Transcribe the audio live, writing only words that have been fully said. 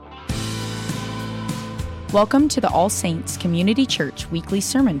Welcome to the All Saints Community Church Weekly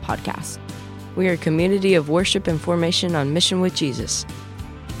Sermon Podcast. We are a community of worship and formation on mission with Jesus.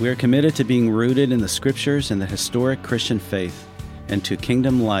 We are committed to being rooted in the Scriptures and the historic Christian faith, and to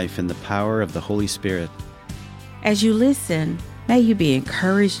kingdom life in the power of the Holy Spirit. As you listen, may you be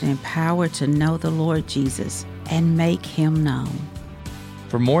encouraged and empowered to know the Lord Jesus and make Him known.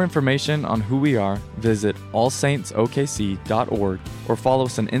 For more information on who we are, visit allsaintsokc.org or follow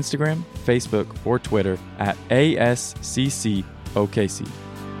us on Instagram, Facebook, or Twitter at ASCCOKC.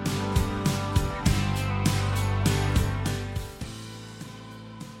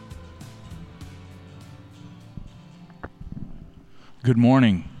 Good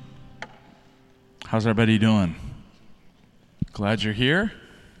morning. How's everybody doing? Glad you're here?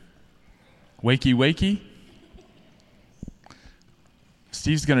 Wakey, wakey?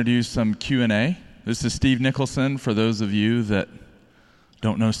 Steve's going to do some Q&A. This is Steve Nicholson, for those of you that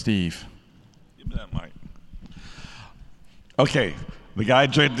don't know Steve. Give me that mic. Okay, the guy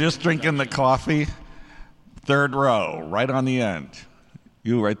just drinking the coffee, third row, right on the end.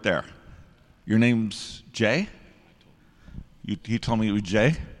 You right there. Your name's Jay? He told me it was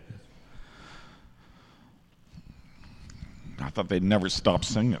Jay? I thought they'd never stop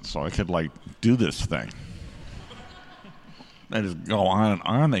singing, so I could, do this thing. They just go on and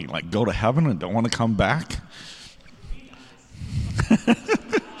on. They, go to heaven and don't want to come back.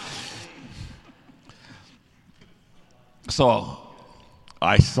 So,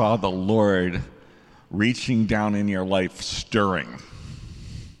 I saw the Lord reaching down in your life, stirring.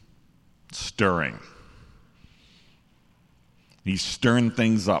 He's stirring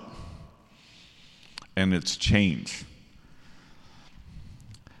things up. And it's change.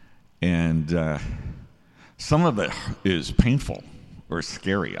 And some of it is painful or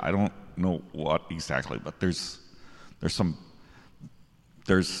scary. I don't know what exactly, but there's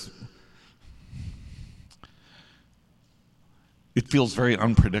it feels very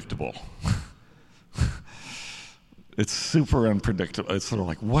unpredictable. It's super unpredictable. It's sort of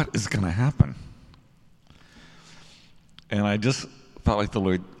like, what is going to happen? And I just felt like the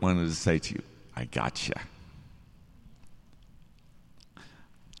Lord wanted to say to you, I got you.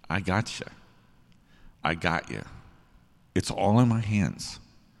 I got you. I got you. It's all in my hands.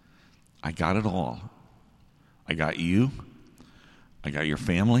 I got it all. I got you. I got your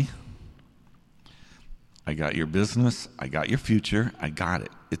family. I got your business. I got your future. I got it.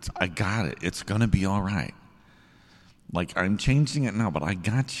 I got it. It's going to be all right. I'm changing it now, but I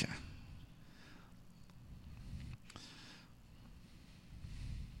got you.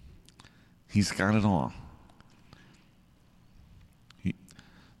 He's got it all.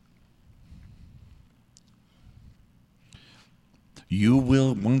 You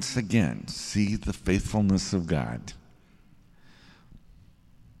will once again see the faithfulness of God.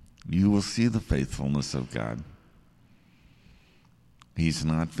 You will see the faithfulness of God. He's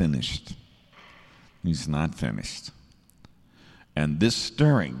not finished. He's not finished. And this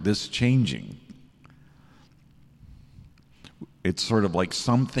stirring, this changing, it's sort of like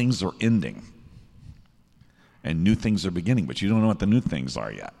some things are ending and new things are beginning, but you don't know what the new things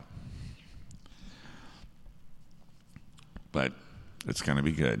are yet. But it's going to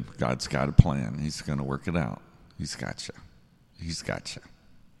be good. God's got a plan. He's going to work it out. He's got you. He's got you.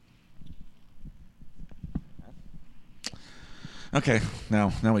 Okay,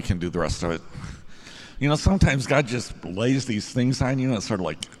 now we can do the rest of it. Sometimes God just lays these things on you, and it's sort of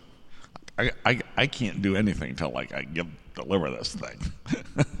like, I can't do anything until I deliver this thing.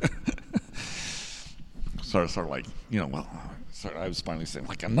 sort of like, I was finally saying,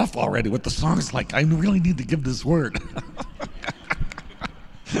 enough already with the songs. I really need to give this word.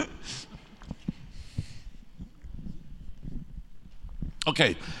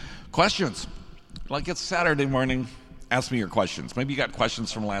 Okay, questions. It's Saturday morning. Ask me your questions. Maybe you got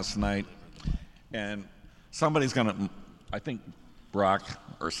questions from last night. And somebody's going to, I think Brock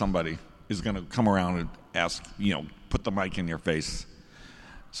or somebody is going to come around and ask, put the mic in your face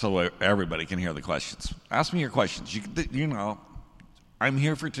so everybody can hear the questions. Ask me your questions. I'm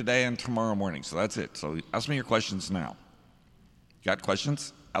here for today and tomorrow morning, so that's it. So ask me your questions now. Got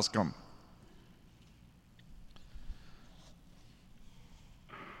questions? Ask them.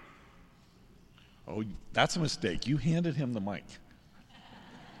 Oh, that's a mistake. You handed him the mic.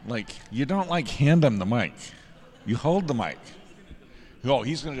 You don't hand him the mic. You hold the mic. Oh,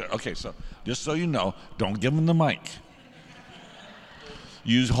 he's going to, okay, so just so you know, don't give him the mic.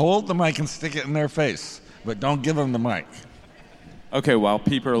 You hold the mic and stick it in their face, but don't give them the mic. Okay, while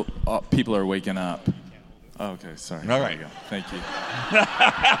people are waking up. Oh, okay, sorry. All right. Thank you.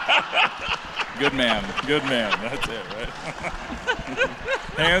 Good man. That's it, right?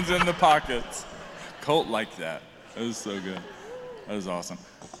 Hands in the pockets. cult liked that. It was so good. That was awesome.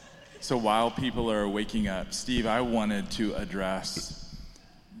 So while people are waking up, Steve, I wanted to address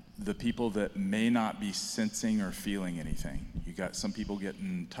the people that may not be sensing or feeling anything. You got some people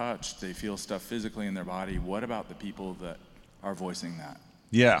getting touched. They feel stuff physically in their body. What about the people that are voicing that?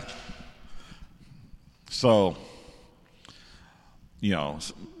 Yeah. So,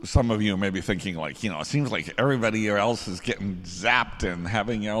 some of you may be thinking like, it seems like everybody else is getting zapped and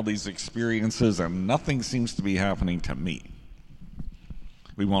having all these experiences and nothing seems to be happening to me.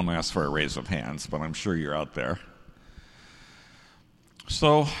 We won't ask for a raise of hands, but I'm sure you're out there.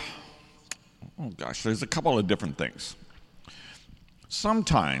 So, there's a couple of different things.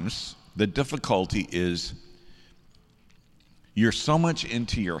 Sometimes the difficulty is you're so much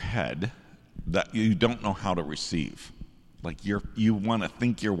into your head that you don't know how to receive. Like you want to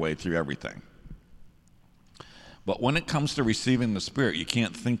think your way through everything. But when it comes to receiving the Spirit, you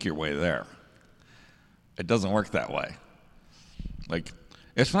can't think your way there. It doesn't work that way. Like,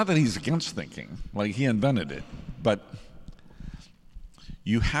 it's not that he's against thinking, like he invented it, but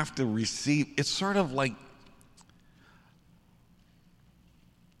you have to receive. It's sort of like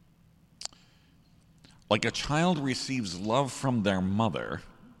a child receives love from their mother,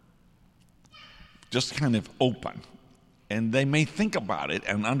 just kind of open. And they may think about it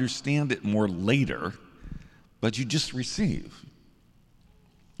and understand it more later, but you just receive.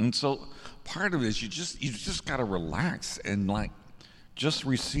 And so part of it is you just got to relax and just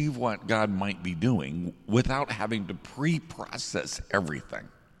receive what God might be doing without having to pre-process everything.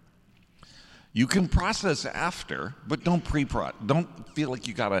 You can process after, but don't feel like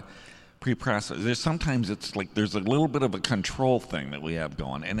you got to pre-process. Sometimes it's like there's a little bit of a control thing that we have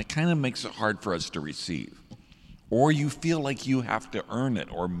going, and it kind of makes it hard for us to receive. Or you feel like you have to earn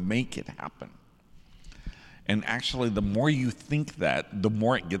it or make it happen. And actually, the more you think that, the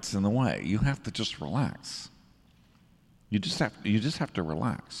more it gets in the way. You have to just relax. You just have to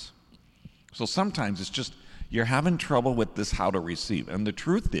relax. So sometimes it's just you're having trouble with this how to receive. And the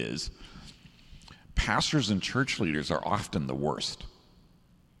truth is, pastors and church leaders are often the worst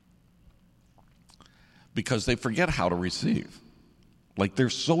because they forget how to receive. Like they're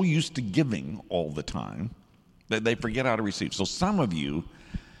so used to giving all the time that they forget how to receive. So some of you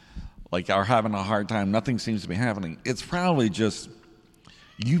are having a hard time, nothing seems to be happening. It's probably just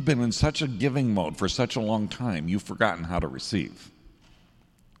you've been in such a giving mode for such a long time, you've forgotten how to receive.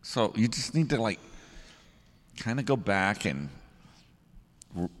 So you just need to kind of go back and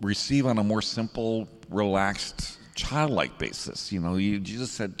receive on a more simple, relaxed, childlike basis.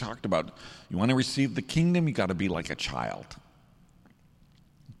 Jesus talked about you want to receive the kingdom, you got to be like a child.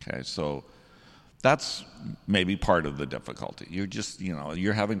 Okay, so that's maybe part of the difficulty. You're just,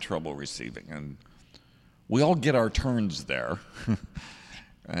 you're having trouble receiving, and we all get our turns there.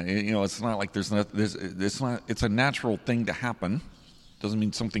 It's not like it's a natural thing to happen. Doesn't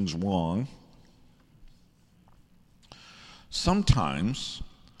mean something's wrong. Sometimes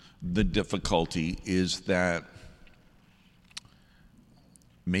the difficulty is that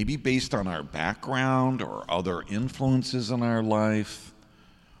maybe based on our background or other influences in our life,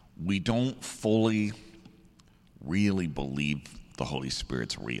 we don't fully really believe the Holy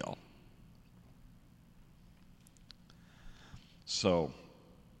Spirit's real. So,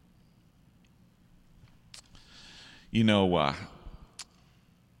 there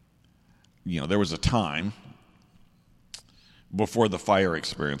was a time before the fire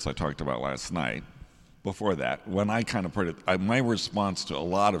experience I talked about last night, before that, when I kind of put it, my response to a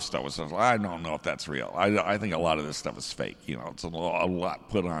lot of stuff was, I don't know if that's real. I think a lot of this stuff is fake. It's a lot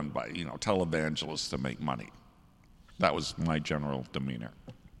put on by, televangelists to make money. That was my general demeanor.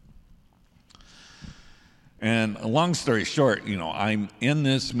 And long story short, I'm in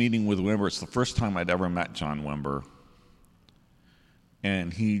this meeting with Wimber. It's the first time I'd ever met John Wimber.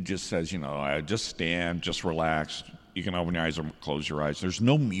 And he just says, just stand, just relax. You can open your eyes or close your eyes. There's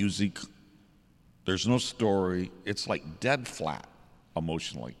no music. There's no story. It's like dead flat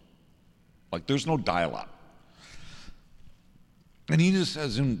emotionally. Like there's no dialogue. And he just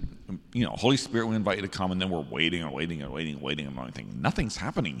says, Holy Spirit, we invite you to come. And then we're waiting and waiting and waiting and waiting. And I'm thinking, nothing's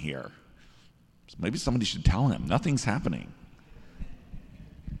happening here. So maybe somebody should tell him, nothing's happening.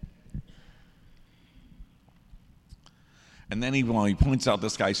 And then he points out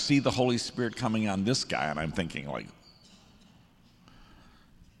this guy, see the Holy Spirit coming on this guy. And I'm thinking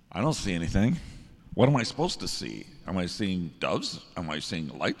I don't see anything. What am I supposed to see? Am I seeing doves? Am I seeing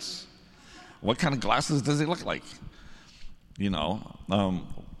lights? What kind of glasses does he look like?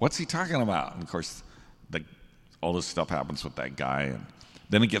 What's he talking about? And of course, all this stuff happens with that guy.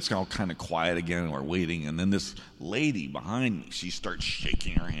 Then it gets all kind of quiet again, and we're waiting, and then this lady behind me, she starts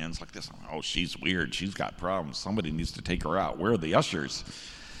shaking her hands like this. Oh, she's weird. She's got problems. Somebody needs to take her out. Where are the ushers?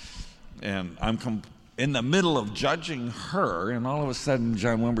 And I'm in the middle of judging her, and all of a sudden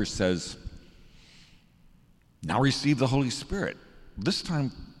John Wimber says, "Now receive the Holy Spirit." This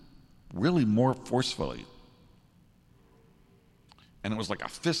time, really more forcefully. And it was like a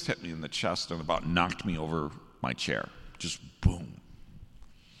fist hit me in the chest and about knocked me over my chair. Just boom.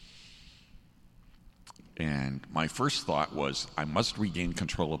 And my first thought was, I must regain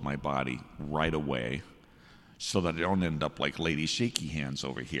control of my body right away so that I don't end up like Lady Shaky Hands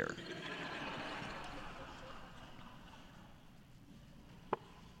over here.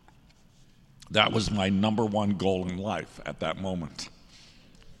 That was my number one goal in life at that moment,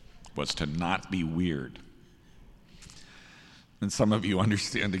 was to not be weird. And some of you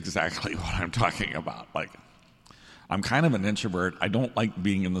understand exactly what I'm talking about. Like, I'm kind of an introvert. I don't like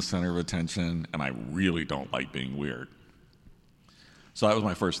being in the center of attention, and I really don't like being weird. So that was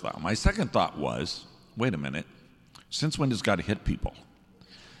my first thought. My second thought was, wait a minute, since when does God hit people?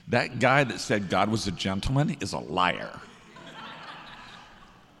 That guy that said God was a gentleman is a liar.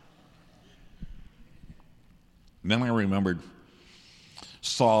 And then I remembered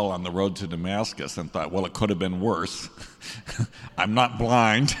Saul on the road to Damascus and thought, well, it could have been worse. I'm not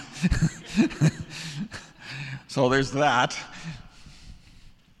blind. So there's that.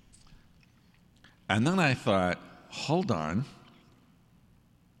 And then I thought, hold on.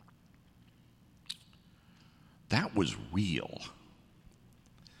 That was real.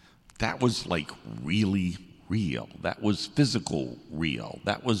 That was like really real. That was physical real.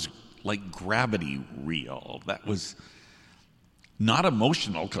 That was like gravity real. That was not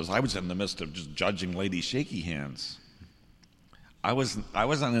emotional, because I was in the midst of just judging Lady Shaky Hands. I wasn't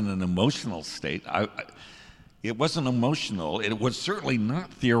in an emotional state. It wasn't emotional. It was certainly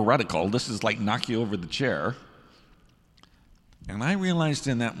not theoretical. This is like knock you over the chair. And I realized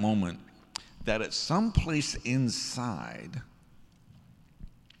in that moment that at some place inside,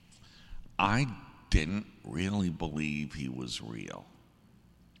 I didn't really believe he was real.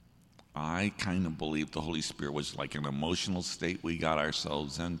 I kind of believed the Holy Spirit was like an emotional state we got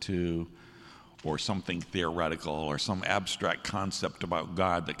ourselves into, or something theoretical, or some abstract concept about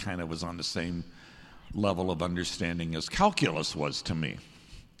God that kind of was on the same level of understanding as calculus was to me.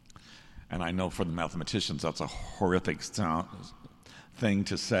 And I know for the mathematicians that's a horrific thing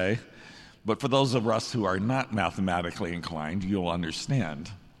to say, but for those of us who are not mathematically inclined, you'll understand.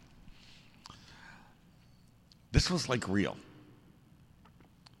 This was like real.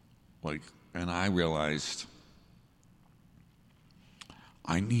 And I realized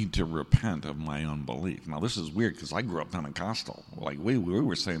I need to repent of my unbelief. Now, this is weird because I grew up Pentecostal. Like we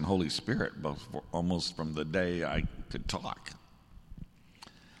were saying Holy Spirit almost from the day I could talk.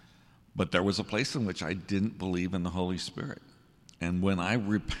 But there was a place in which I didn't believe in the Holy Spirit. And when I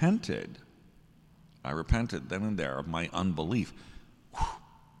repented then and there of my unbelief.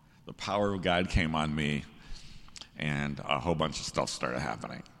 The power of God came on me, and a whole bunch of stuff started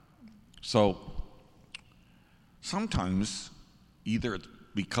happening. So sometimes, either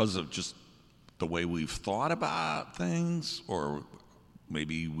because of just the way we've thought about things, or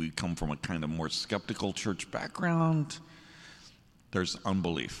maybe we come from a kind of more skeptical church background, there's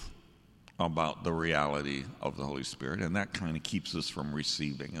unbelief about the reality of the Holy Spirit, and that kind of keeps us from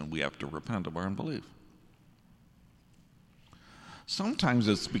receiving, and we have to repent of our unbelief. Sometimes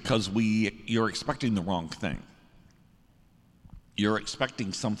it's because you're expecting the wrong thing. You're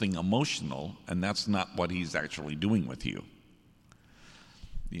expecting something emotional, and that's not what he's actually doing with you.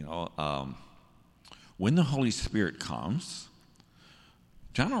 When the Holy Spirit comes,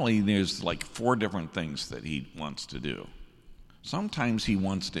 generally there's like 4 different things that he wants to do. Sometimes he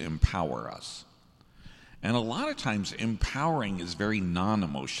wants to empower us. And a lot of times empowering is very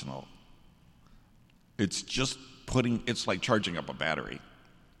non-emotional. It's just it's like charging up a battery.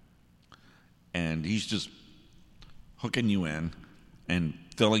 And he's just hooking you in and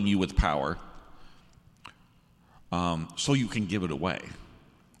filling you with power so you can give it away.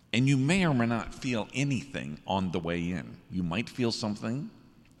 And you may or may not feel anything on the way in. You might feel something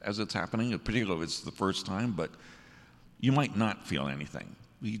as it's happening, particularly if it's the first time, but you might not feel anything.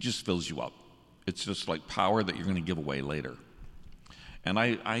 He just fills you up. It's just like power that you're going to give away later. And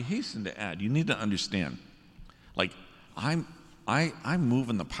I hasten to add, you need to understand, like I move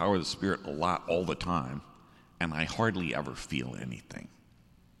in the power of the Spirit a lot all the time, and I hardly ever feel anything.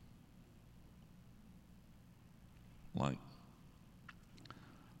 Like,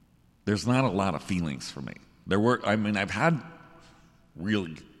 there's not a lot of feelings for me. I've had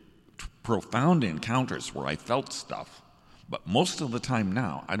really profound encounters where I felt stuff, But most of the time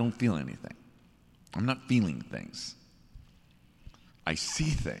now, I don't feel anything. I'm not feeling things. I see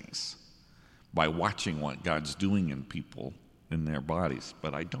things by watching what God's doing in people, in their bodies,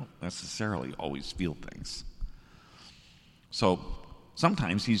 but I don't necessarily always feel things. So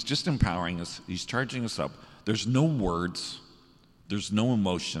sometimes he's just empowering us, he's charging us up. There's no words, there's no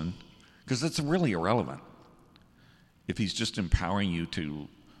emotion, because it's really irrelevant. If he's just empowering you to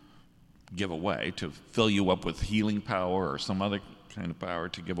give away, to fill you up with healing power or some other kind of power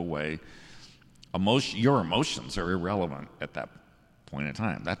to give away, your emotions are irrelevant at that point in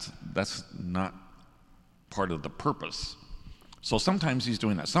time. That's not part of the purpose. So sometimes he's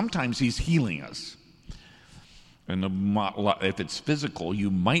doing that. Sometimes he's healing us. And if it's physical, you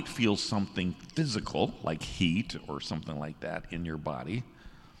might feel something physical, like heat or something like that in your body.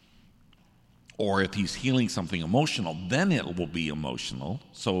 Or if he's healing something emotional, then it will be emotional.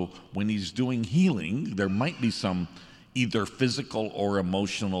 So when he's doing healing, there might be some either physical or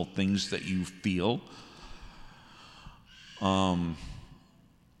emotional things that you feel. But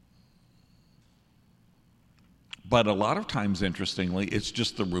a lot of times, interestingly, it's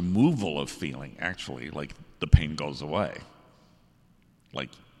just the removal of feeling, actually, like the pain goes away. Like,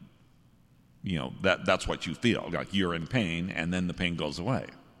 that's what you feel. Like you're in pain, and then the pain goes away.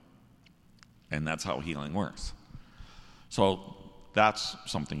 And that's how healing works. So that's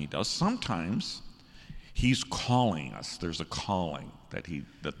something he does. Sometimes he's calling us. There's a calling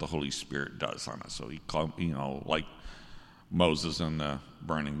that the Holy Spirit does on us. So he like Moses in the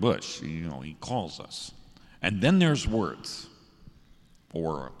burning bush. He calls us. And then there's words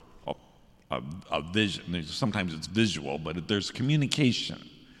or a vision. Sometimes it's visual, but there's communication.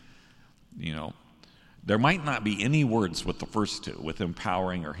 There might not be any words with the first two, with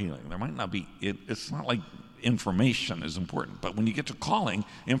empowering or healing. There might not be. It's not like information is important, but when you get to calling,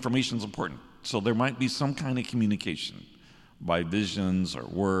 information is important. So there might be some kind of communication by visions or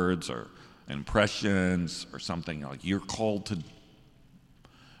words or impressions or something. Like you're called to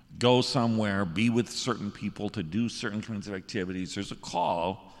go somewhere, be with certain people, to do certain kinds of activities. There's a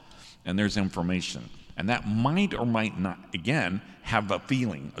call and there's information. And that might or might not, again, have a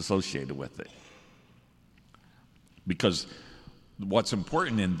feeling associated with it. Because what's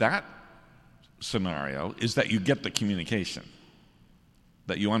important in that scenario is that you get the communication,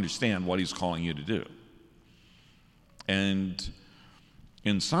 that you understand what he's calling you to do. And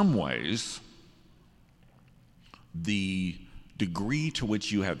in some ways, the degree to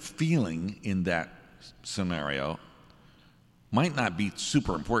which you have feeling in that scenario might not be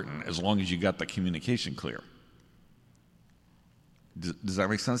super important as long as you got the communication clear. Does that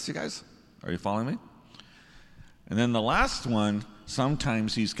make sense to you guys? Are you following me? And then the last one,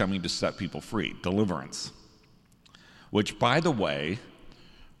 sometimes he's coming to set people free, deliverance. Which, by the way,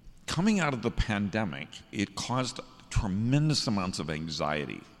 coming out of the pandemic, it caused tremendous amounts of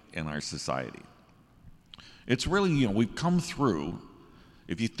anxiety in our society. It's really, we've come through,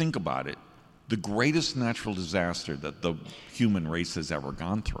 if you think about it, the greatest natural disaster that the human race has ever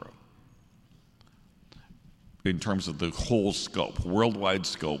gone through. In terms of the whole scope, worldwide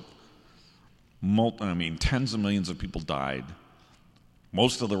scope, tens of millions of people died.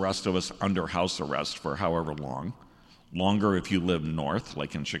 Most of the rest of us under house arrest for however long. Longer if you live north,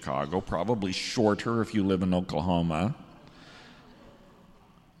 like in Chicago. Probably shorter if you live in Oklahoma.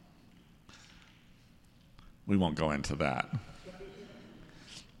 We won't go into that.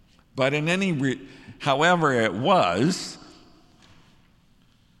 But however it was,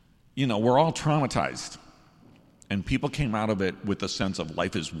 we're all traumatized. And people came out of it with a sense of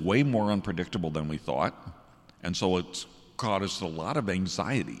life is way more unpredictable than we thought. And so it's caused a lot of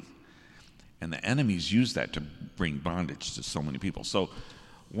anxiety. And the enemies use that to bring bondage to so many people. So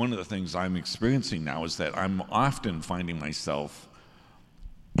one of the things I'm experiencing now is that I'm often finding myself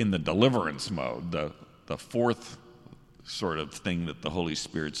in the deliverance mode, the fourth sort of thing that the Holy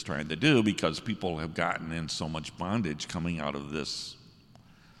Spirit's trying to do, because people have gotten in so much bondage coming out of this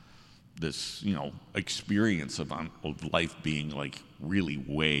experience of life being like really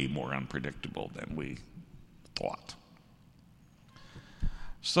way more unpredictable than we thought.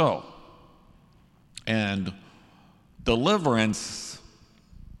 So, and deliverance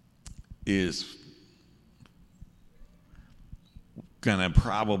is gonna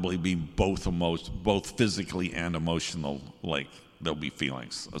probably be both physically and emotional. Like there'll be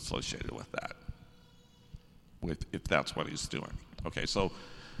feelings associated with that, if that's what he's doing. Okay, so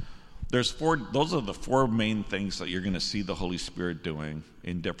those are the four main things that you're going to see the Holy Spirit doing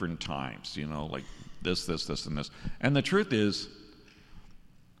in different times, like this, and this. And the truth is,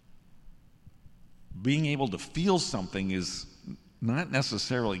 being able to feel something is not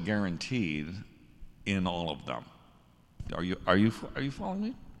necessarily guaranteed in all of them. Are you following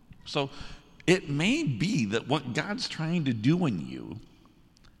me? So it may be that what God's trying to do in you,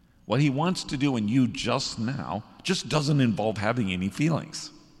 what he wants to do in you just now, just doesn't involve having any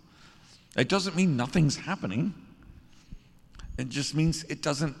feelings. It doesn't mean nothing's happening. It just means it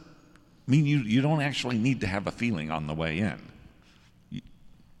doesn't mean you don't actually need to have a feeling on the way in.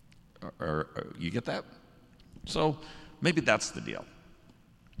 You get that? So maybe that's the deal.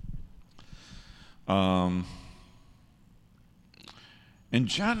 And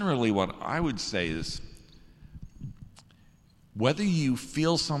generally what I would say is, whether you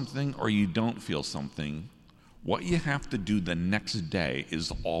feel something or you don't feel something, what you have to do the next day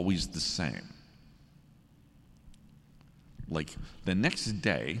is always the same. Like the next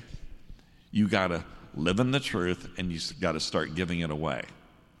day, you got to live in the truth and you got to start giving it away.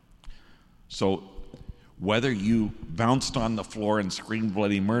 So whether you bounced on the floor and screamed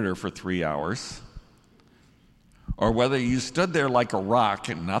bloody murder for 3 hours, or whether you stood there like a rock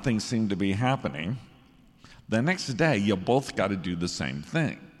and nothing seemed to be happening, the next day you both got to do the same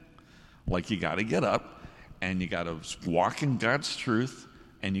thing. Like you got to get up and you got to walk in God's truth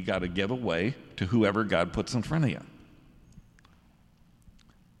and you got to give away to whoever God puts in front of you.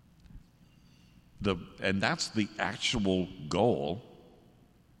 And that's the actual goal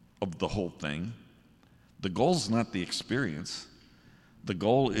of the whole thing. The goal is not the experience. The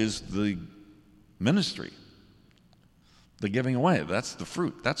goal is the ministry, the giving away. That's the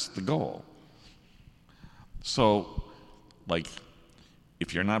fruit. That's the goal. So, like,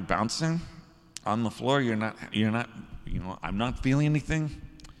 if you're not bouncing on the floor, I'm not feeling anything,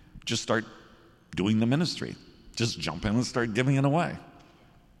 just start doing the ministry. Just jump in and start giving it away.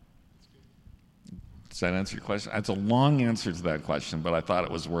 Does that answer your question? That's a long answer to that question, but I thought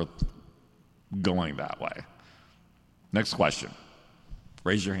it was worth going that way. Next question.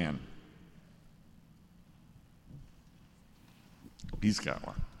 Raise your hand. He's got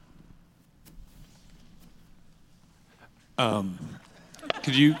one.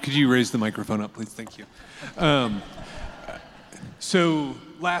 Could you raise the microphone up, please? Thank you. So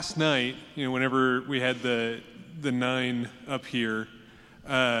last night, whenever we had the 9 up here,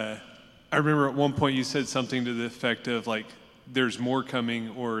 I remember at one point you said something to the effect of like, there's more coming,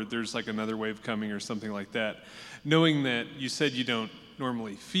 or there's like another wave coming, or something like that. Knowing that you said you don't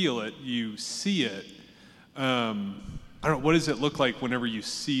normally feel it, you see it. I don't know, what does it look like whenever you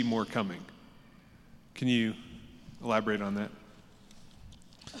see more coming? Can you elaborate on that?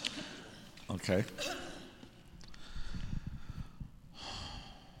 Okay.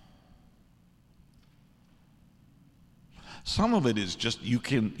 Some of it is just you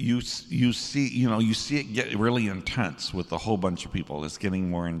see it get really intense with a whole bunch of people. It's getting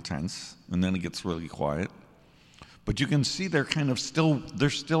more intense, and then it gets really quiet. But you can see they're still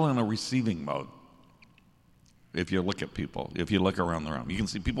in a receiving mode. If you look at people, if you look around the room, you can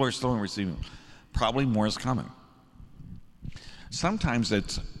see people are still in receiving mode. Probably more is coming. Sometimes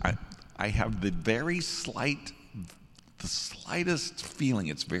I have the slightest feeling,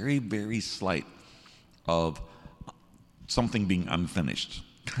 it's very, very slight, of something being unfinished.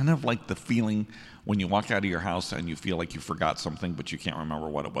 Kind of like the feeling when you walk out of your house and you feel like you forgot something, but you can't remember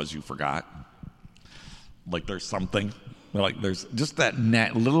what it was you forgot. Like there's something, like there's just that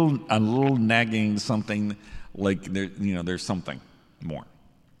a little nagging something, like there's something more.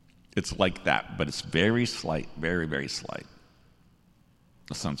 It's like that, but it's very slight, very, very slight.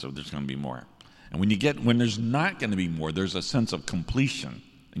 A sense of there's going to be more. And when there's not going to be more, there's a sense of completion.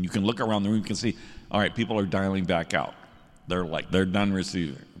 And you can look around the room, you can see, all right, people are dialing back out. They're done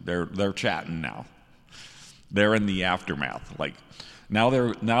receiving. They're chatting now. They're in the aftermath. Like now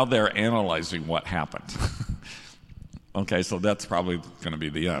they're analyzing what happened. Okay, so that's probably going to be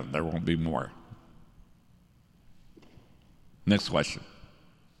the end. There won't be more. Next question.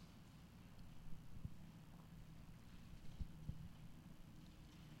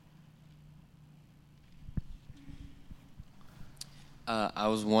 I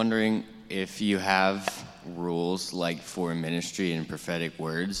was wondering if you have rules like for ministry and prophetic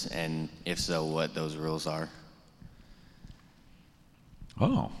words, and if so, what those rules are.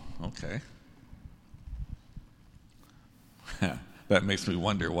 Oh, okay. That makes me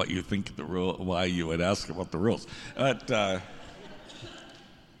wonder what you think why you would ask about the rules. But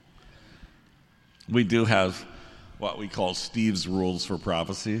we do have what we call Steve's rules for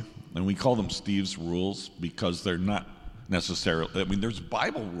prophecy, and we call them Steve's rules because they're not necessarily, there's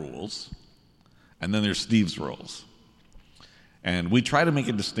Bible rules, and then there's Steve's rules. And we try to make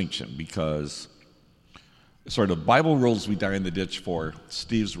a distinction because sort of Bible rules we die in the ditch for,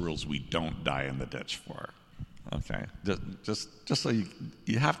 Steve's rules we don't die in the ditch for. Okay? Just so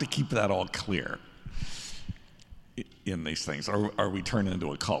you have to keep that all clear. in these things, or we turn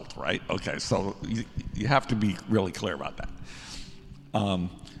into a cult, right? Okay, so you have to be really clear about that.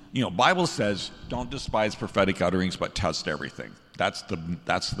 Bible says, don't despise prophetic utterings, but test everything. That's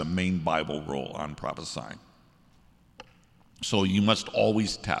the main Bible rule on prophesying. So you must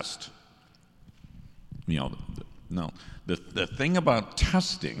always test. The thing about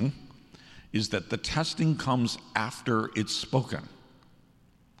testing is that the testing comes after it's spoken.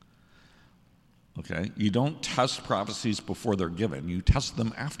 Okay? You don't test prophecies before they're given. You test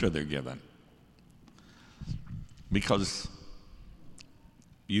them after they're given. Because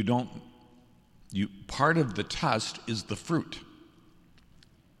part of the test is the fruit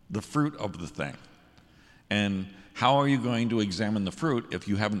of the thing. And how are you going to examine the fruit if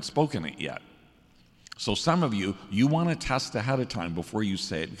you haven't spoken it yet? So some of you want to test ahead of time before you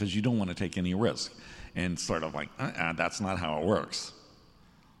say it because you don't want to take any risk. And sort of like, that's not how it works.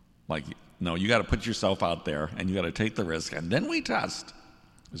 Like, no, you got to put yourself out there and you got to take the risk, and then we test.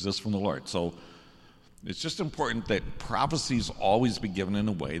 Is this from the Lord? So it's just important that prophecies always be given in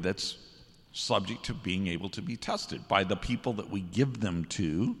a way that's subject to being able to be tested by the people that we give them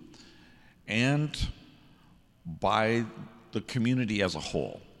to and by the community as a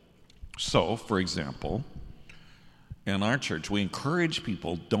whole. So, for example, in our church, we encourage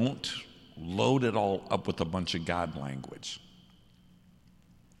people, don't load it all up with a bunch of God language.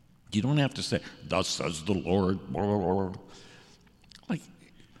 You don't have to say, thus says the Lord, blah, blah, blah. Like,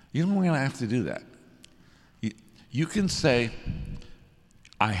 you don't really have to do that. You can say,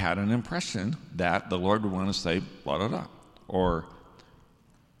 I had an impression that the Lord would want to say blah, blah, blah. Or,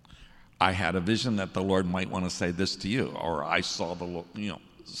 I had a vision that the Lord might want to say this to you. Or, I saw the Lord,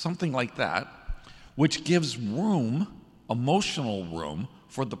 something like that, which gives room, emotional room,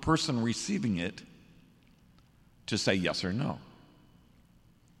 for the person receiving it to say yes or no,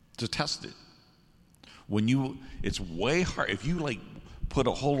 to test it. It's way hard. If you put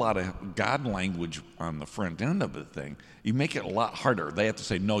a whole lot of God language on the front end of the thing, you make it a lot harder. They have to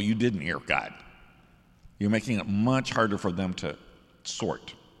say, no, you didn't hear God. You're making it much harder for them to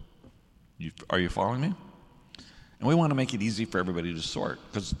sort. Are you following me? And we want to make it easy for everybody to sort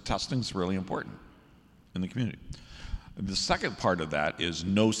because testing is really important in the community. The second part of that is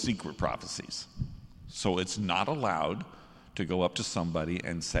no secret prophecies. So it's not allowed to go up to somebody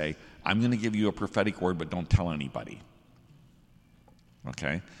and say, I'm going to give you a prophetic word, but don't tell anybody.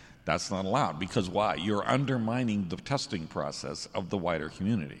 Okay? That's not allowed. Because why? You're undermining the testing process of the wider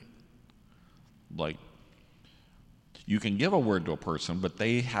community. You can give a word to a person, but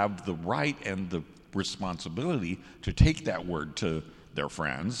they have the right and the responsibility to take that word to their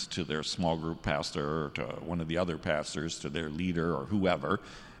friends, to their small group pastor, or to one of the other pastors, to their leader or whoever,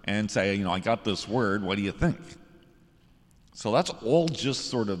 and say, I got this word, what do you think? So that's all just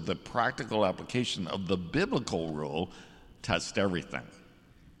sort of the practical application of the biblical rule, test everything.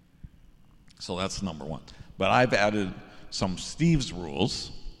 So that's number one. But I've added some Steve's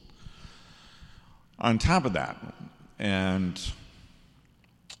rules on top of that. And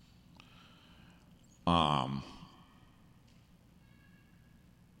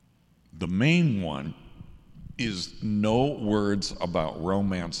the main one is no words about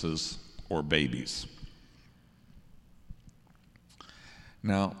romances or babies.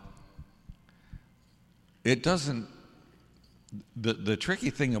 Now, it doesn't, the tricky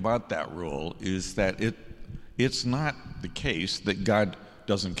thing about that rule is that it's not the case that God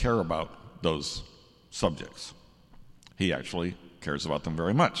doesn't care about those subjects. He actually cares about them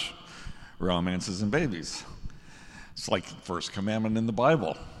very much. Romances and babies. It's like the first commandment in the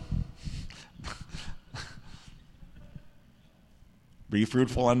Bible. Be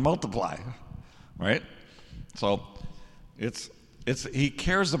fruitful and multiply, right? So he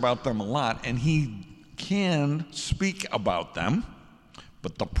cares about them a lot, and he can speak about them,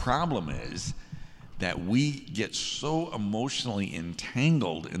 but the problem is that we get so emotionally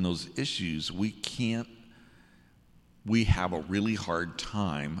entangled in those issues, we have a really hard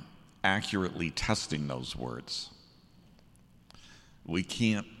time accurately testing those words. We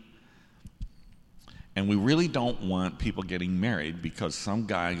can't, and we really don't want people getting married because some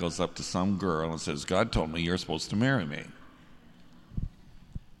guy goes up to some girl and says, God told me you're supposed to marry me.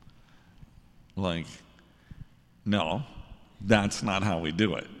 No, that's not how we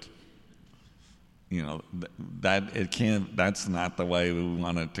do it. That's not the way we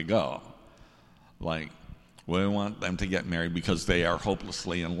want it to go. We want them to get married because they are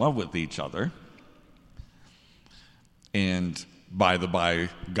hopelessly in love with each other. And by the by,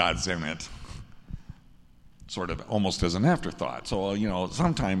 God's in it, sort of almost as an afterthought. So,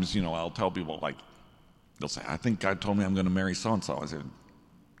 sometimes, I'll tell people, they'll say, I think God told me I'm going to marry so-and-so. I said,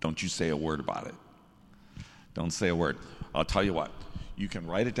 don't you say a word about it. Don't say a word. I'll tell you what. You can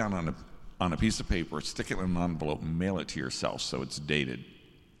write it down on a piece of paper, stick it in an envelope, and mail it to yourself so it's dated.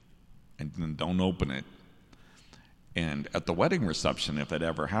 And then don't open it. And at the wedding reception, if it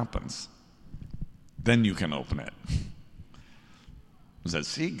ever happens, then you can open it. Says,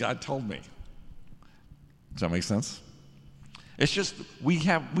 see, God told me. Does that make sense? It's just we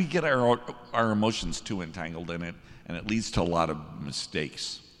get our emotions too entangled in it, and it leads to a lot of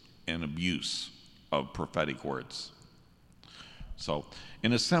mistakes and abuse of prophetic words. So,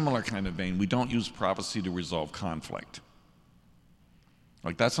 in a similar kind of vein, we don't use prophecy to resolve conflict.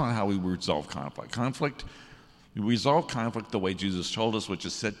 Like, that's not how we resolve conflict. We resolve conflict the way Jesus told us, which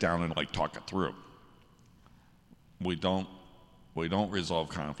is sit down and talk it through. We don't resolve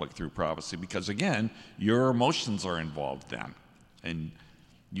conflict through prophecy because, again, your emotions are involved then, and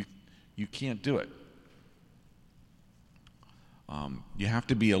you can't do it. You have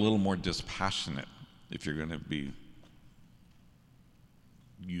to be a little more dispassionate if you're going to be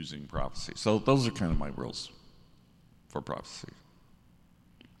using prophecy. So those are kind of my rules for prophecy.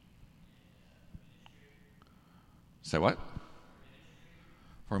 Say what?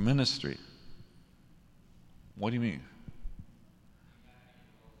 For ministry. What do you mean?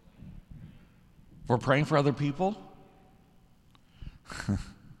 For praying for other people?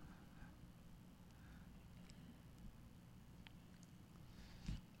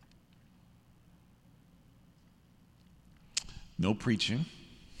 No preaching.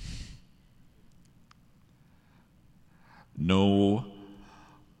 No,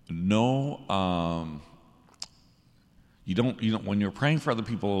 you don't, when you're praying for other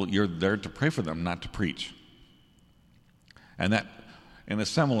people, you're there to pray for them, not to preach. And that, in a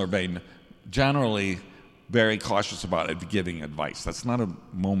similar vein, generally very cautious about giving advice. That's not a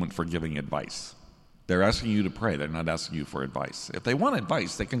moment for giving advice. They're asking you to pray. They're not asking you for advice. If they want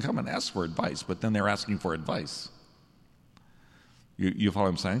advice, they can come and ask for advice, but then they're asking for advice. You follow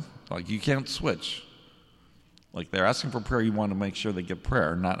what I'm saying? Like, you can't switch. Like, they're asking for prayer, you want to make sure they get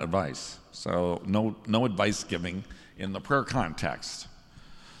prayer, not advice. So no advice giving in the prayer context.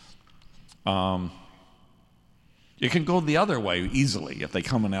 It can go the other way easily. If they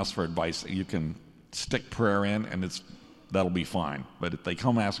come and ask for advice, you can stick prayer in, and that'll be fine. But if they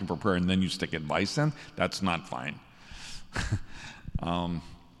come asking for prayer and then you stick advice in, that's not fine.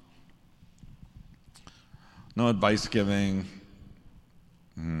 No advice giving.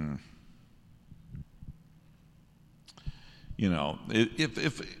 You know,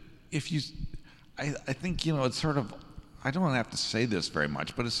 if you, I think, you know, it's sort of, I don't have to say this very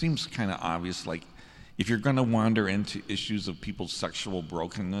much, but it seems kind of obvious. Like, if you're going to wander into issues of people's sexual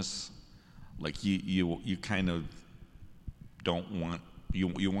brokenness, like you kind of don't want,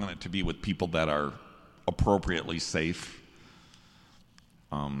 you want it to be with people that are appropriately safe.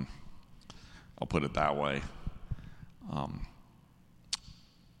 I'll put it that way.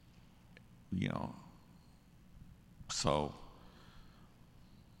 You know, so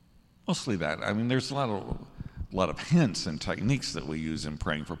mostly that. I mean, there's a lot of hints and techniques that we use in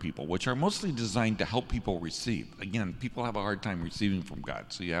praying for people, which are mostly designed to help people receive. Again, people have a hard time receiving from God,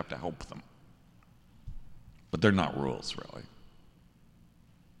 so you have to help them. But they're not rules, really.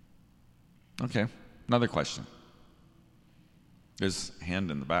 Okay, another question. There's a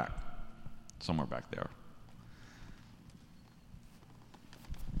hand in the back, somewhere back there.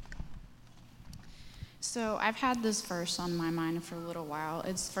 So I've had this verse on my mind for a little while.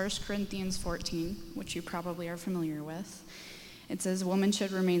 It's 1 Corinthians 14, which you probably are familiar with. It says, women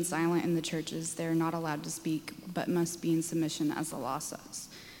should remain silent in the churches. They're not allowed to speak, but must be in submission as the law says.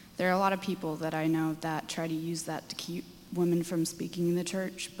 There are a lot of people that I know that try to use that to keep women from speaking in the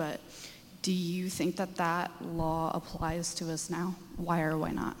church, but do you think that law applies to us now? Why or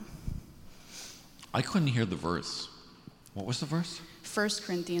why not? I couldn't hear the verse. What was the verse? 1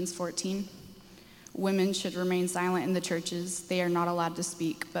 Corinthians 14. Women should remain silent in the churches. They are not allowed to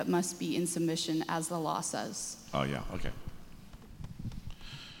speak, but must be in submission as the law says. Oh, yeah, okay.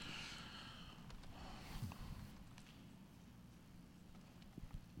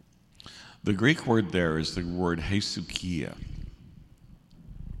 The Greek word there is the word hesukia,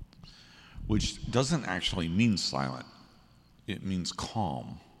 which doesn't actually mean silent. It means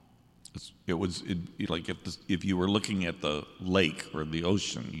calm. Like if you were looking at the lake or the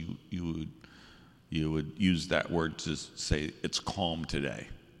ocean, you would use that word to say, it's calm today.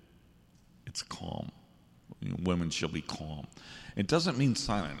 It's calm. Women shall be calm. It doesn't mean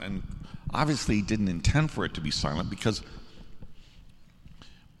silent. And obviously he didn't intend for it to be silent, because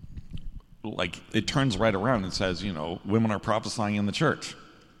like it turns right around and says, you know, women are prophesying in the church.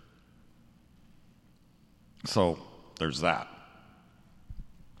 So there's that.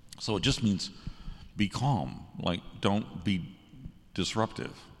 So it just means be calm. Like, don't be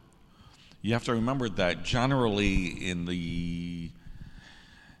disruptive. You have to remember that generally in the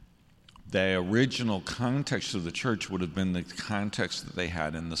original context of the church would have been the context that they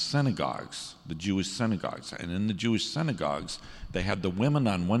had in the synagogues, the Jewish synagogues. And in the Jewish synagogues, they had the women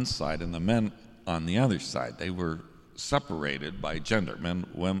on one side and the men on the other side. They were separated by gender,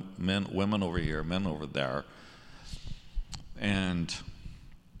 women over here, men over there. And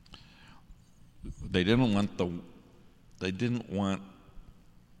they didn't want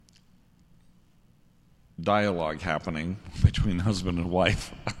dialogue happening between husband and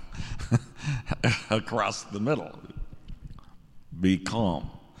wife across the middle. Be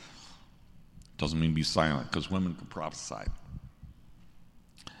calm. Doesn't mean be silent, because women can prophesy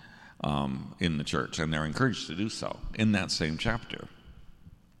in the church, and they're encouraged to do so in that same chapter.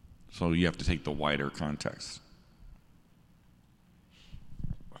 So you have to take the wider context.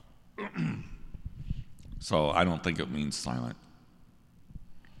 So I don't think it means silent.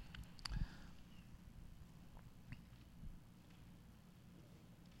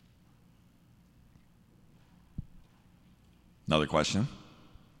 Another question?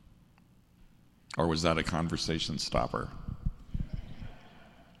 Or was that a conversation stopper?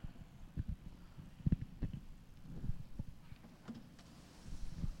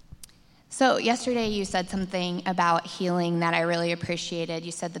 So yesterday you said something about healing that I really appreciated.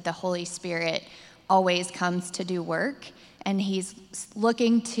 You said that the Holy Spirit always comes to do work, and he's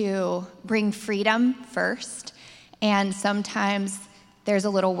looking to bring freedom first, and sometimes there's a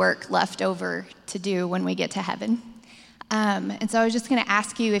little work left over to do when we get to heaven. And so I was just going to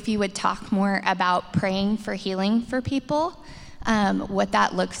ask you if you would talk more about praying for healing for people, what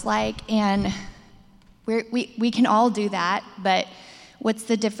that looks like, and we can all do that, but what's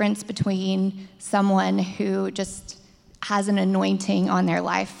the difference between someone who just has an anointing on their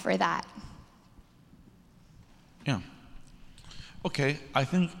life for that? Yeah. Okay, I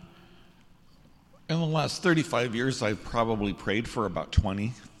think in the last 35 years, I've probably prayed for about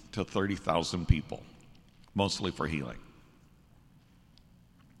 20 to 30,000 people, mostly for healing.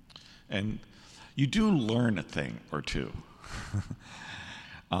 And you do learn a thing or two.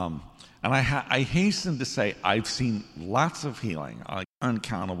 And I hasten to say I've seen lots of healing, like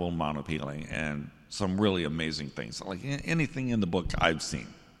uncountable amount of healing, and some really amazing things. Like anything in the book I've seen,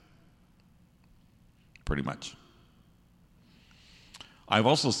 pretty much. I've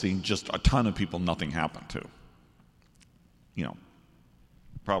also seen just a ton of people nothing happened to. You know,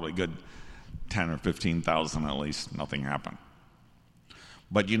 probably good 10 or 15,000 at least, nothing happened.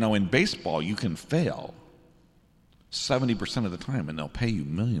 But you know, in baseball, you can fail 70% of the time, and they'll pay you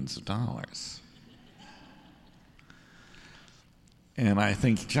millions of dollars. And I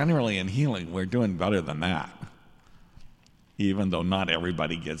think generally in healing, we're doing better than that, even though not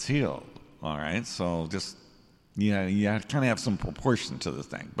everybody gets healed. All right, so just you kind of have some proportion to the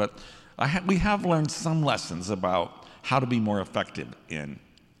thing. But we have learned some lessons about how to be more effective in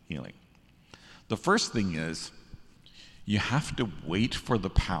healing. The first thing is you have to wait for the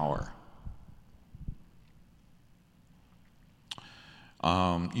power.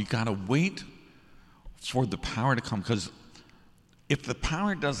 You got to wait for the power to come, because if the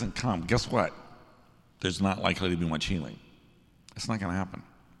power doesn't come, guess what? There's not likely to be much healing. It's not going to happen.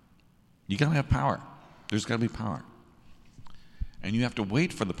 You got to have power. There's got to be power. And you have to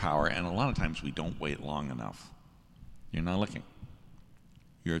wait for the power, and a lot of times we don't wait long enough. You're not looking.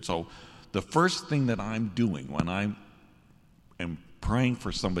 So the first thing that I'm doing when I am praying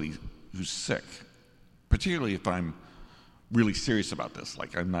for somebody who's sick, particularly if I'm really serious about this,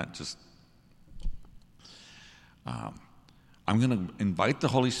 like I'm not just, I'm going to invite the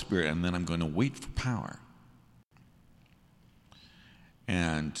Holy Spirit, and then I'm going to wait for power.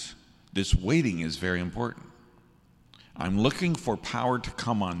 And this waiting is very important. I'm looking for power to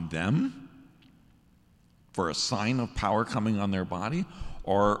come on them, for a sign of power coming on their body,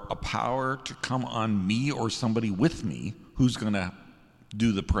 or a power to come on me or somebody with me who's going to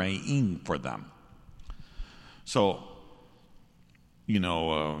do the praying for them. So, you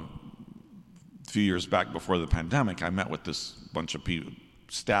know, a few years back before the pandemic, I met with this bunch of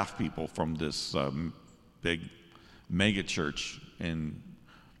staff people from this big mega church in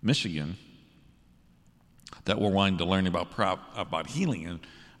Michigan that were wanting to learn about healing. And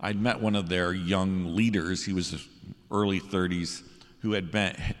I'd met one of their young leaders. He was early 30s, who had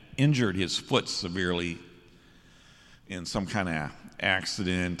injured his foot severely in some kind of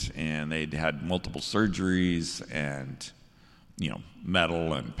accident, and they'd had multiple surgeries and, you know,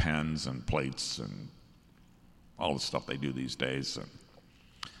 metal and pens and plates and all the stuff they do these days. And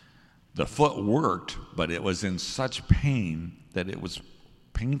the foot worked, but it was in such pain that it was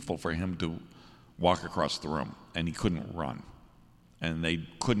painful for him to walk across the room, and he couldn't run. And they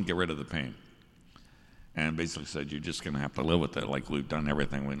couldn't get rid of the pain. And basically said, you're just going to have to live with it, like we've done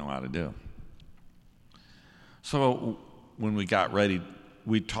everything we know how to do. So when we got ready,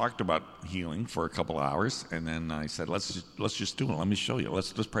 we talked about healing for a couple of hours, and then I said, let's just do it. Let me show you.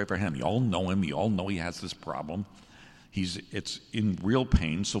 Let's pray for him. You all know him. You all know he has this problem. It's in real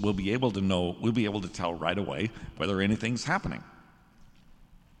pain, so we'll be able to tell right away whether anything's happening.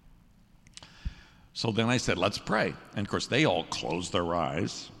 So then I said, let's pray. And of course, they all closed their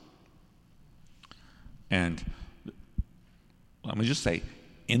eyes. And let me just say,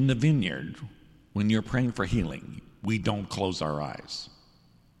 in the vineyard, when you're praying for healing, we don't close our eyes.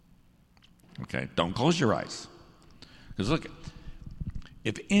 Okay? Don't close your eyes. Because look,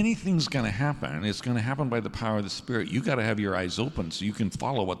 if anything's going to happen, it's going to happen by the power of the Spirit. You got to have your eyes open so you can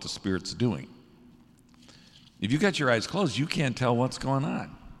follow what the Spirit's doing. If you got your eyes closed, you can't tell what's going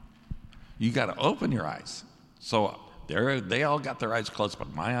on. You got to open your eyes. So they all got their eyes closed,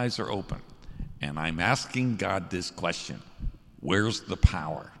 but my eyes are open. And I'm asking God this question. Where's the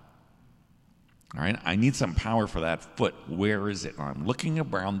power? All right, I need some power for that foot. Where is it? And I'm looking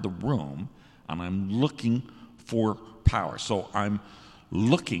around the room, and I'm looking for power. So I'm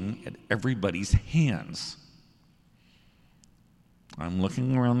looking at everybody's hands. I'm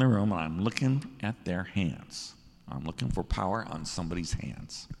looking around the room, and I'm looking at their hands. I'm looking for power on somebody's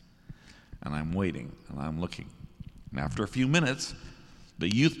hands. And I'm waiting, and I'm looking. And after a few minutes,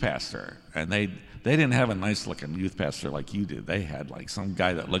 the youth pastor, and they didn't have a nice-looking youth pastor like you did. They had like some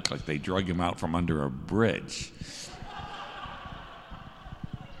guy that looked like they drug him out from under a bridge.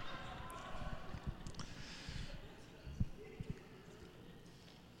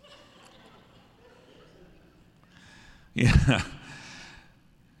 Yeah.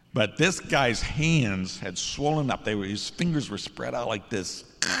 But this guy's hands had swollen up. His fingers were spread out like this.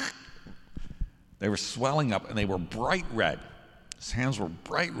 They were swelling up, and they were bright red. His hands were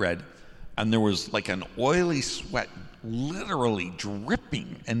bright red, and there was like an oily sweat literally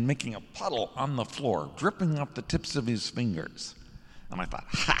dripping and making a puddle on the floor, dripping off the tips of his fingers. And I thought,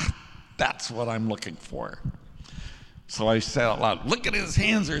 ha, that's what I'm looking for. So I said out loud, look at his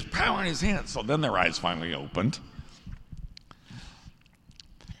hands, there's power in his hands. So then their eyes finally opened.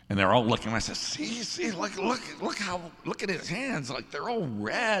 And they're all looking. I said, see, look at his hands. Like they're all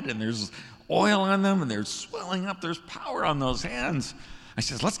red, and there's oil on them, and they're swelling up. There's power on those hands. I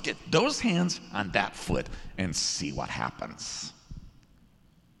said, let's get those hands on that foot and see what happens.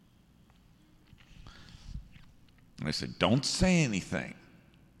 And I said, don't say anything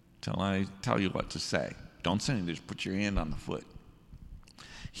till I tell you what to say. Don't say anything. Just put your hand on the foot.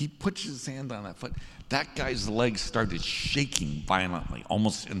 He puts his hand on that foot. That guy's legs started shaking violently,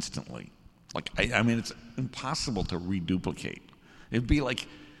 almost instantly. I mean, it's impossible to reduplicate. It'd be like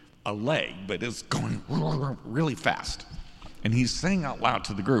a leg, but it's going really fast. And he's saying out loud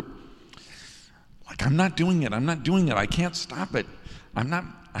to the group, like, I'm not doing it. I can't stop it. I'm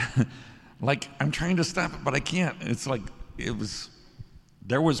trying to stop it, but I can't. It's like,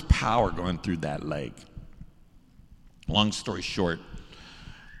 there was power going through that leg. Long story short,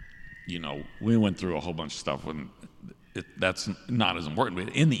 we went through a whole bunch of stuff, and that's not as important.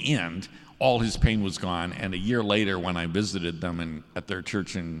 But in the end, all his pain was gone, and a year later when I visited them at their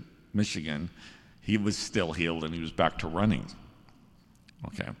church in Michigan, he was still healed, and he was back to running.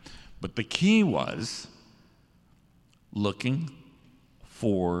 Okay? But the key was looking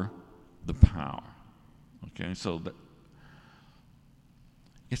for the power. Okay? So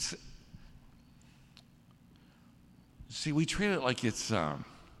we treat it like it's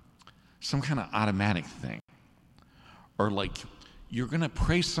some kind of automatic thing. Or like you're going to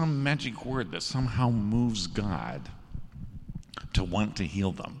pray some magic word that somehow moves God to want to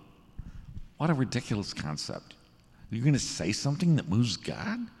heal them. What a ridiculous concept. You're going to say something that moves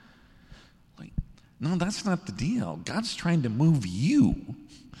God? No, that's not the deal. God's trying to move you.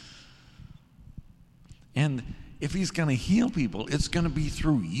 And if he's going to heal people, it's going to be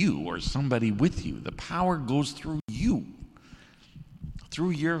through you or somebody with you. The power goes through you,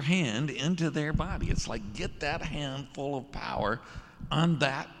 through your hand into their body. It's like, get that hand full of power on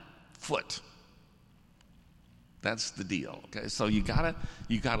that foot. That's the deal. Okay, so you gotta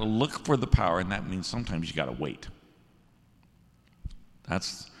look for the power, and that means sometimes you gotta wait.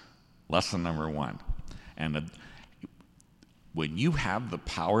 That's lesson number one. And when you have the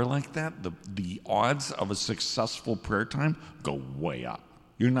power like that, the odds of a successful prayer time go way up.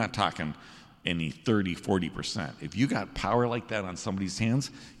 You're not talking any 30, 40%. If you got power like that on somebody's hands,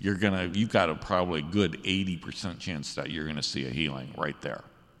 you've got a probably good 80% chance that you're gonna see a healing right there.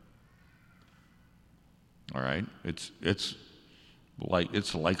 All right? It's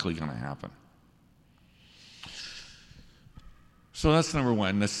likely gonna happen. So that's number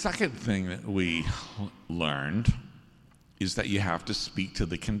one. The second thing that we learned is that you have to speak to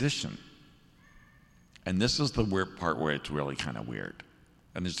the condition. And this is the weird part where it's really kind of weird.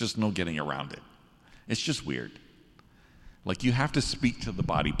 And there's just no getting around it. It's just weird. Like, you have to speak to the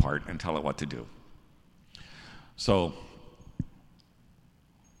body part and tell it what to do. So,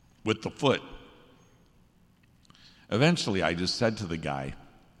 with the foot, eventually I just said to the guy,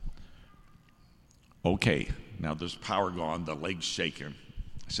 okay, now there's power gone, the leg's shaking.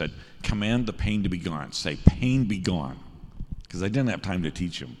 I said, command the pain to be gone. Say, pain be gone. Because I didn't have time to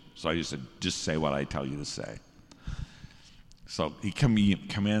teach him. So I just said, just say what I tell you to say. So he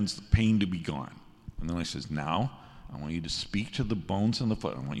commands the pain to be gone. And then I says, now I want you to speak to the bones in the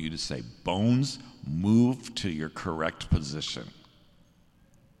foot. I want you to say, bones, move to your correct position.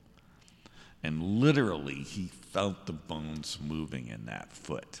 And literally, he felt the bones moving in that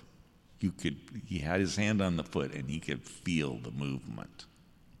foot. He had his hand on the foot, and he could feel the movement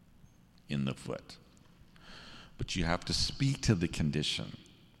in the foot. But you have to speak to the condition.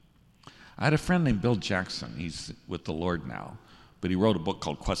 I had a friend named Bill Jackson. He's with the Lord now. But he wrote a book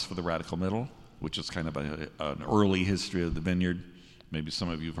called Quest for the Radical Middle, which is kind of an early history of the Vineyard. Maybe some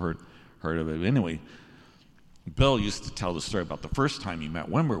of you have heard of it. Anyway, Bill used to tell the story about the first time he met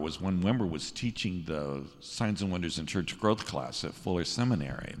Wimber was when Wimber was teaching the Signs and Wonders in Church Growth class at Fuller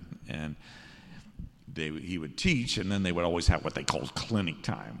Seminary. And he would teach, and then they would always have what they called clinic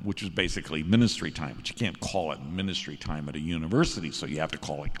time, which was basically ministry time. But you can't call it ministry time at a university, so you have to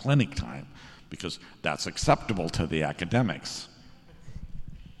call it clinic time because that's acceptable to the academics.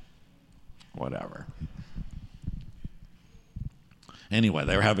 Whatever. Anyway,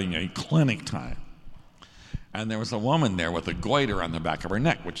 they were having a clinic time. And there was a woman there with a goiter on the back of her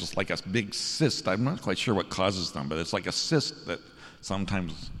neck, which is like a big cyst. I'm not quite sure what causes them, but it's like a cyst that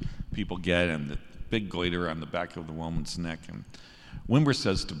sometimes people get, and the big goiter on the back of the woman's neck. And Wimber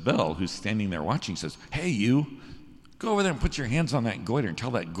says to Bill, who's standing there watching, says, hey, you, go over there and put your hands on that goiter and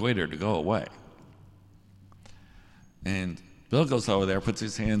tell that goiter to go away. And Bill goes over there, puts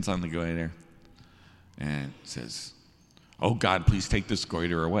his hands on the goiter, and says, oh, God, please take this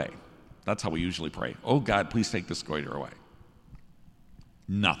goiter away. That's how we usually pray. Oh, God, please take this goiter away.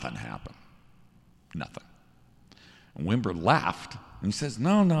 Nothing happened. Nothing. And Wimber laughed, and he says,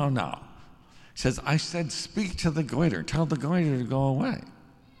 no. He says, I said, speak to the goiter. Tell the goiter to go away.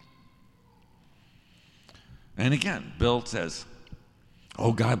 And again, Bill says,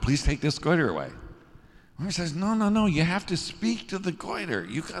 oh, God, please take this goiter away. Wimber says, no, you have to speak to the goiter.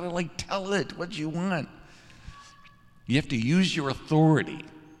 You got to, tell it what you want. You have to use your authority.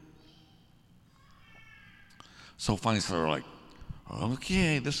 So finally, they're like,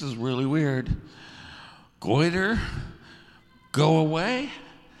 okay, this is really weird. Goiter, go away?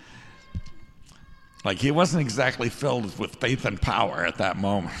 He wasn't exactly filled with faith and power at that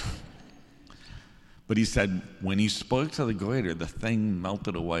moment. But he said, when he spoke to the goiter, the thing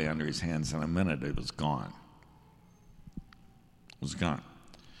melted away under his hands. In a minute, it was gone. It was gone.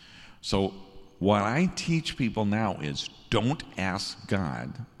 So what I teach people now is don't ask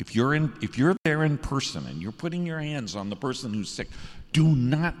God. If you're there in person and you're putting your hands on the person who's sick, do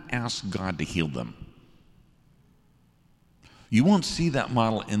not ask God to heal them. You won't see that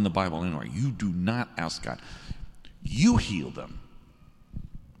model in the Bible anywhere. You do not ask God. You heal them.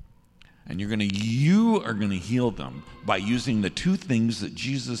 And you are going to heal them by using the two things that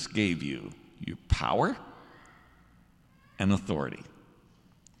Jesus gave you, your power and authority.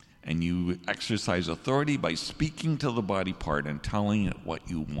 And you exercise authority by speaking to the body part and telling it what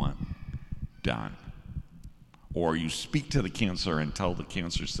you want done. Or you speak to the cancer and tell the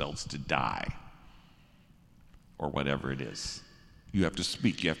cancer cells to die. Or whatever it is. You have to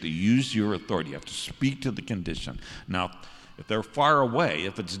speak. You have to use your authority. You have to speak to the condition. Now, if they're far away,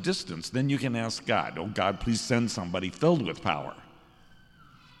 if it's distance, then you can ask God, oh God, please send somebody filled with power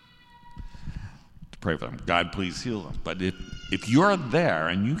to pray for them. God, please heal them. But if you're there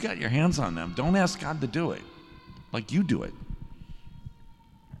and you got your hands on them, don't ask God to do it. You do it.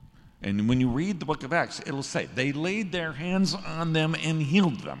 And when you read the book of Acts, it'll say, they laid their hands on them and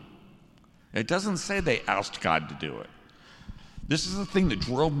healed them. It doesn't say they asked God to do it. This is the thing that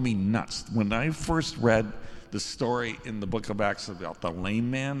drove me nuts. When I first read the story in the book of Acts about the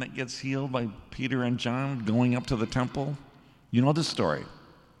lame man that gets healed by Peter and John going up to the temple, you know this story.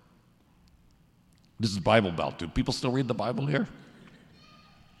 This is Bible Belt. Do people still read the Bible here?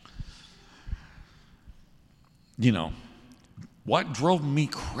 What drove me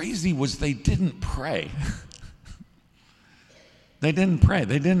crazy was they didn't pray. They didn't pray.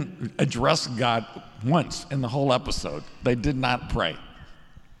 They didn't address God once in the whole episode. They did not pray.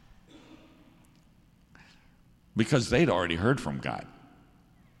 because they'd already heard from God.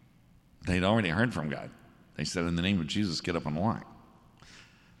 They'd already heard from God. They said, in the name of Jesus, get up and walk.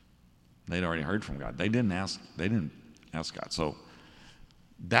 They'd already heard from God. They didn't ask God. So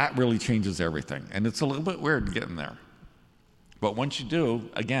that really changes everything. And it's a little bit weird getting there. But once you do,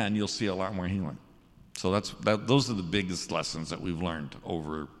 again, you'll see a lot more healing. So those are the biggest lessons that we've learned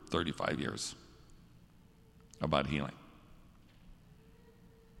over 35 years about healing.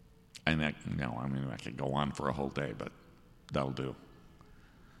 And I could go on for a whole day, but that'll do.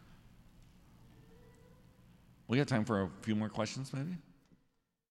 We got time for a few more questions, maybe?